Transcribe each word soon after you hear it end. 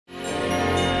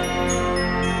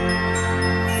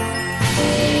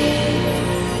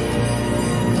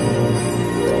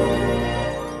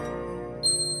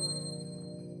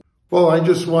Well, I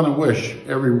just want to wish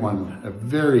everyone a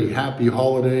very happy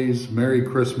holidays, Merry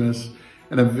Christmas,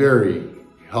 and a very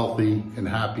healthy and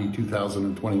happy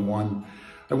 2021.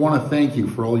 I want to thank you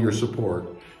for all your support,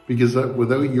 because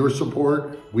without your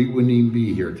support, we wouldn't even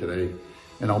be here today,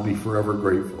 and I'll be forever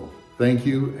grateful. Thank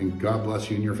you, and God bless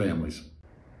you and your families.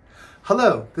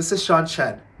 Hello, this is Shaun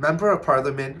Chen, Member of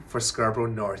Parliament for Scarborough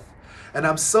North, and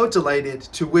I'm so delighted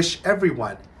to wish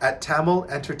everyone at Tamil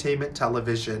Entertainment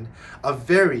Television a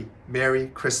very Merry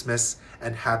Christmas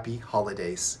and Happy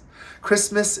Holidays.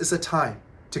 Christmas is a time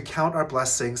to count our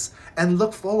blessings and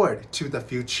look forward to the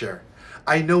future.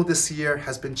 I know this year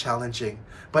has been challenging,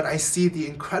 but I see the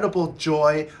incredible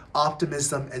joy,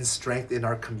 optimism, and strength in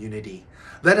our community.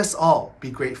 Let us all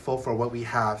be grateful for what we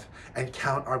have and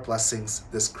count our blessings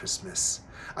this Christmas.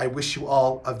 I wish you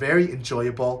all a very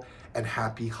enjoyable and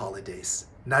happy holidays.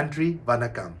 Nandri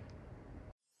Vanakkam.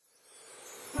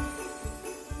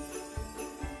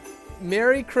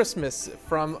 Merry Christmas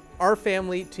from our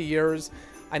family to yours.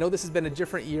 I know this has been a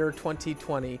different year,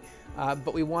 2020,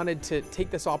 but we wanted to take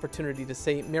this opportunity to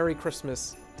say Merry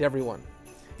Christmas to everyone.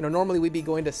 You know, normally we'd be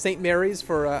going to St. Mary's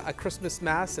for a Christmas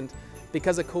Mass, and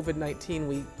because of COVID-19,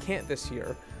 we can't this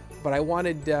year. But I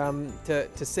wanted to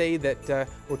say that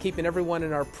we're keeping everyone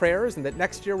in our prayers, and that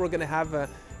next year we're going to have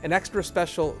an extra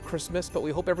special Christmas, but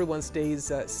we hope everyone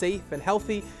stays safe and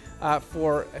healthy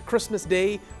for Christmas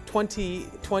Day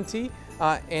 2020.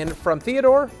 And from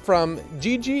Theodore, from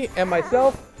Gigi, and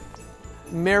myself,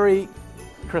 Merry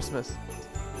Christmas.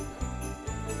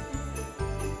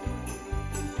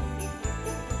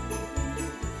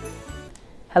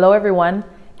 Hello everyone,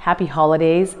 happy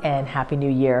holidays and happy new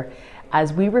year.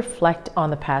 As we reflect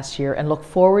on the past year and look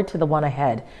forward to the one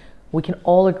ahead, we can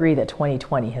all agree that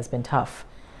 2020 has been tough.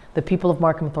 The people of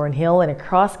Markham Thornhill and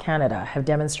across Canada have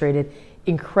demonstrated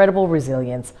incredible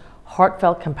resilience,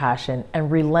 heartfelt compassion, and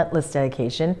relentless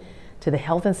dedication to the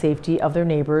health and safety of their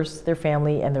neighbors, their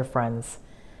family, and their friends.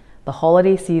 The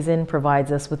holiday season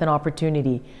provides us with an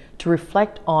opportunity to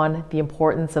reflect on the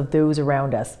importance of those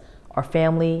around us, our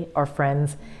family, our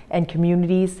friends, and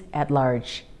communities at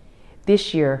large.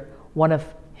 This year, one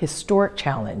of historic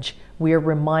challenge, we are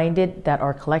reminded that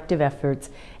our collective efforts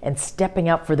and stepping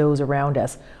up for those around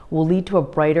us will lead to a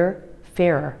brighter,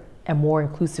 fairer, and more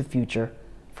inclusive future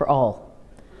for all.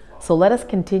 So let us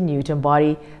continue to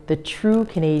embody the true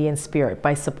Canadian spirit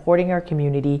by supporting our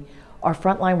community, our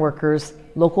frontline workers,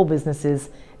 local businesses,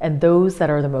 and those that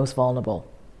are the most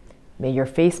vulnerable. May your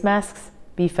face masks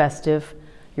be festive,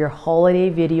 your holiday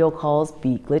video calls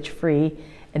be glitch-free,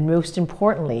 and most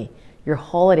importantly, your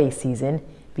holiday season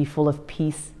be full of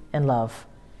peace and love.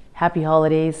 Happy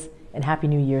holidays and happy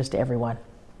New Year's to everyone.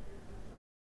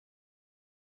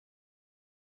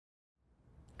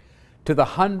 To the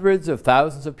hundreds of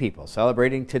thousands of people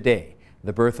celebrating today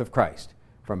the birth of Christ,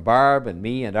 from Barb and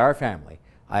me and our family,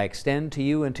 I extend to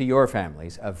you and to your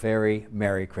families a very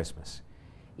Merry Christmas.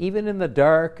 Even in the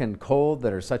dark and cold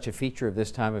that are such a feature of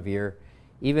this time of year,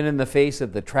 even in the face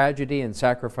of the tragedy and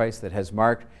sacrifice that has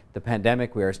marked the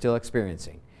pandemic we are still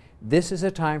experiencing, this is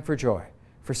a time for joy,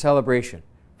 for celebration,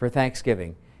 for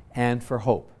thanksgiving, and for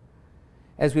hope.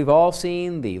 As we've all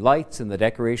seen the lights and the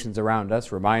decorations around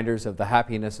us, reminders of the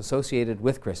happiness associated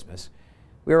with Christmas,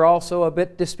 we are also a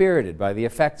bit dispirited by the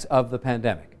effects of the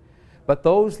pandemic. But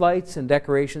those lights and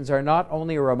decorations are not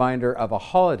only a reminder of a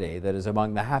holiday that is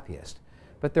among the happiest,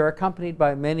 but they're accompanied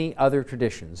by many other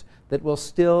traditions that will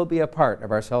still be a part of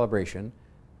our celebration,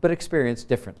 but experienced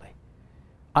differently.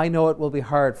 I know it will be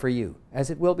hard for you,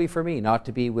 as it will be for me, not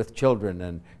to be with children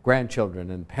and grandchildren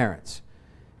and parents.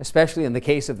 Especially in the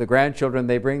case of the grandchildren,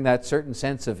 they bring that certain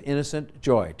sense of innocent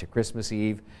joy to Christmas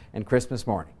Eve and Christmas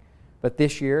morning. But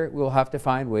this year, we'll have to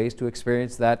find ways to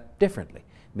experience that differently,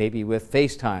 maybe with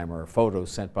FaceTime or photos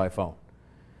sent by phone.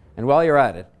 And while you're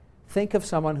at it, think of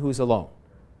someone who's alone,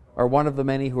 or one of the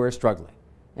many who are struggling,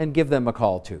 and give them a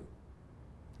call too.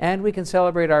 And we can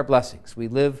celebrate our blessings. We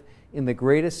live in the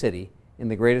greatest city in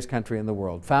the greatest country in the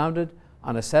world, founded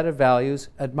on a set of values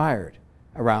admired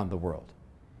around the world.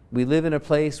 We live in a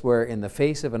place where, in the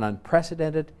face of an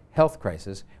unprecedented health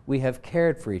crisis, we have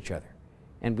cared for each other,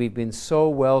 and we've been so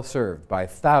well served by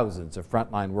thousands of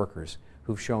frontline workers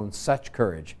who've shown such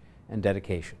courage and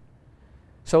dedication.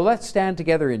 So let's stand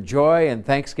together in joy and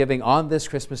thanksgiving on this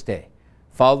Christmas Day.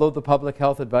 Follow the public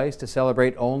health advice to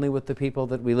celebrate only with the people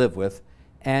that we live with,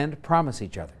 and promise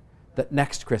each other that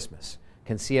next Christmas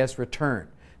can see us return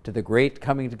to the great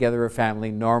coming together of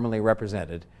family normally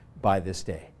represented by this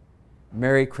day.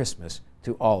 Merry Christmas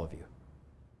to all of you.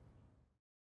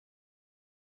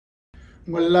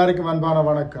 உங்கள் எல்லாருக்கும் அன்பான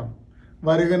வணக்கம்.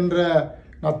 வருகின்ற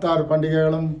நத்தார்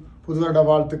பண்டிகைகளும் புதுவருட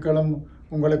வாழ்த்துக்களும்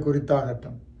உங்களுக்கு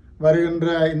உரித்தாகட்டும். வருகின்ற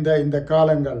இந்த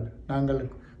காலங்கள், நாங்கள்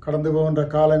கடந்து போகின்ற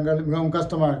காலங்கள் மிகவும்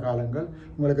கஷ்டமான காலங்கள்.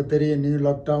 உங்களுக்கு தெரியும், நியூ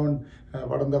லாக்டவுன்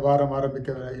கடந்த வாரம்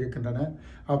ஆரம்பிக்க இருக்கின்றன.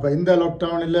 அப்போ இந்த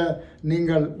லாக்டவுனில்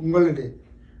நீங்கள்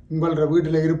உங்களோட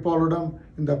வீட்டில் இருப்பவர்களிடம்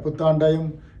இந்த புத்தாண்டையும்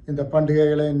இந்த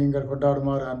பண்டிகைகளை நீங்கள்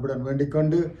கொண்டாடுமாறு அன்புடன்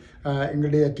வேண்டிக்கொண்டு,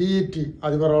 எங்களுடைய டிஇடி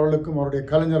அதிபர் அவர்களுக்கும் அவருடைய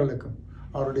கலைஞர்களுக்கும்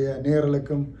அவருடைய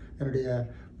நேயர்களுக்கும் என்னுடைய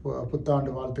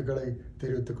புத்தாண்டு வாழ்த்துக்களை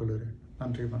தெரிவித்துக் கொள்கிறேன்.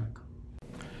 நன்றி, வணக்கம்.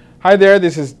 Hi there,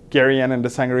 this is Gary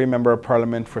Anandasangaree, Member of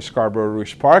Parliament for Scarborough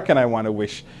Rouge Park, and I want to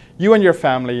wish you and your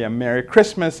family a Merry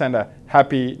Christmas and a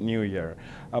Happy New Year.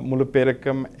 முழு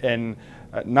பேருக்கும் என்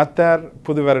நத்தார்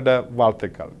புது வருட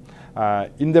வாழ்த்துக்கள்.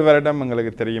 இந்த வருடம்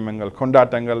எங்களுக்கு தெரியும், எங்கள்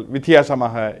கொண்டாட்டங்கள்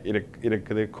வித்தியாசமாக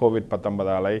இருக்குது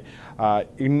கோவிட்-19ஆல்.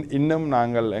 இன்னும்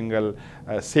நாங்கள் எங்கள்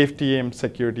சேஃப்டியும்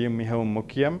செக்யூரிட்டியும் மிகவும்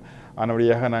முக்கியம்.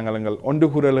 அதனுடையாக நாங்கள் எங்கள்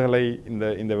ஒன்றுகூறல்களை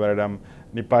இந்த வருடம்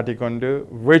நிப்பாட்டி கொண்டு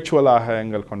விர்ச்சுவலாக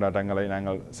எங்கள் கொண்டாட்டங்களை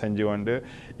நாங்கள் செஞ்சு கொண்டு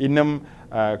இன்னும்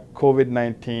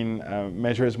கோவிட்-19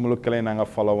 மெஷர்ஸ் முழுக்களை நாங்கள்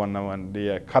ஃபாலோ பண்ண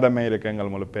வேண்டிய கடமை இருக்குது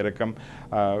எங்கள் முழு பேருக்கும்.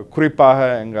 குறிப்பாக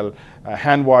எங்கள்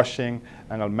ஹேண்ட் வாஷிங்,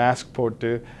 நாங்கள் மாஸ்க்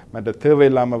போட்டு மற்ற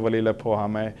தேவையில்லாமல் வெளியில்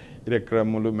போகாமல் இருக்கிற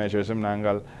முழு மெஷர்ஸும்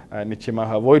நாங்கள்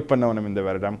நிச்சயமாக அவாய்ட் பண்ணணும் இந்த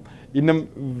வருடம். இன்னும்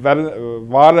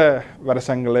வார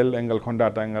வருஷங்களில் எங்கள்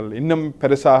கொண்டாட்டங்கள் இன்னும்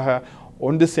பெருசாக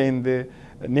ஒன்று சேர்ந்து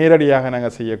நேரடியாக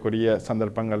நாங்கள் செய்யக்கூடிய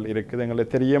சந்தர்ப்பங்கள் இருக்குது.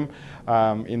 எங்களுக்கு தெரியும்,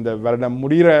 இந்த வருடம்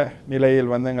முடிகிற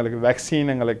நிலையில் எங்களுக்கு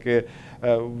வேக்சின் எங்களுக்கு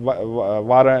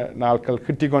வார நாட்கள்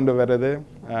கிட்டி கொண்டு வருது.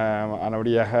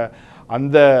 அதனுடையாக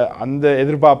அந்த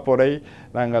எதிர்பார்ப்போரை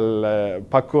நாங்கள்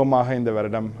பக்குவமாக இந்த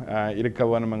வருடம் இருக்க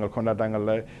வேணும், எங்கள்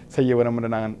கொண்டாட்டங்களில் செய்ய வேணும்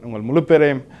என்று நாங்கள் உங்கள் முழு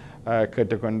பேரையும்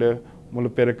கேட்டுக்கொண்டு முழு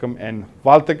பேருக்கும் என்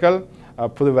வாழ்த்துக்கள்.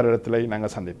 புது வருடத்தில்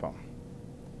நாங்கள் சந்திப்போம்.